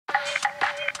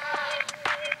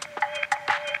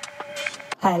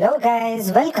Hello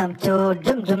guys, welcome to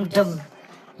Dum Dum Dum.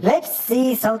 Let's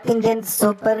see South Indian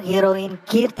superheroine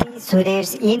Keerthy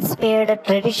Suresh inspired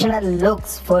traditional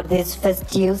looks for this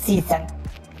festive season.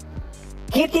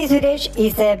 Keerthy Suresh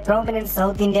is a prominent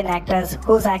South Indian actress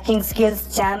whose acting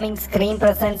skills, charming screen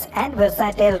presence and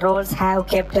versatile roles have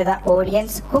kept the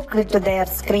audience hooked to their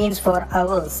screens for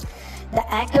hours. The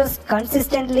actress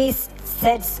consistently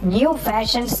sets new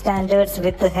fashion standards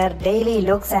with her daily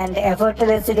looks and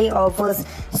effortlessly offers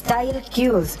style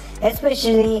cues,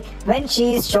 especially when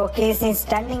she is showcasing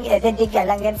stunning aesthetic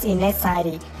elegance in a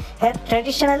sari. Her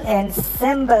traditional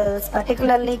ensembles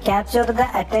particularly capture the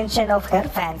attention of her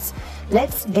fans.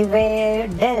 Let's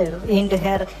delve into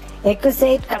her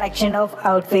exquisite collection of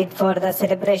outfits for the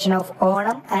celebration of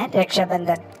Onam and Raksha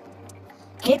Bandhan.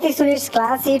 Keerthy Suresh's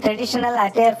classy traditional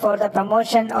attire for the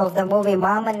promotion of the movie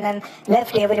Mamannan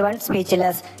left everyone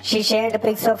speechless. She shared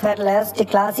pics of her latest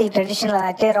classy traditional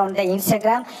attire on the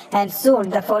Instagram and soon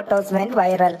the photos went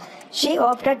viral. She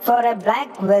opted for a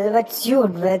black velvet suit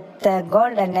with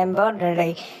golden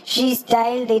embroidery. She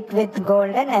styled it with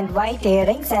golden and white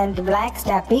earrings and black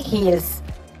strappy heels.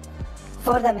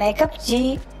 For the makeup,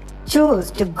 she chose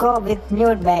to go with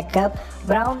nude makeup,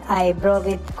 brown eyebrow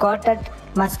with coated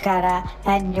mascara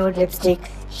and nude lipstick.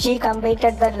 She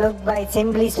completed the look by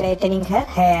simply straightening her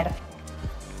hair.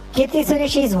 Keerthy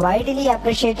Suresh is widely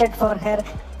appreciated for her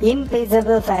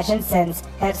impeccable fashion sense.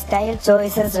 Her style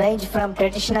choices range from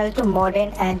traditional to modern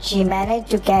and she managed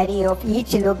to carry off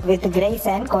each look with grace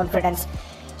and confidence.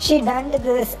 She donned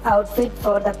this outfit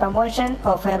for the promotion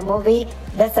of her movie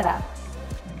Dasara.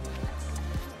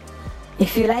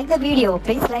 If you like the video,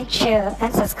 please like, share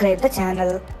and subscribe the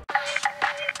channel.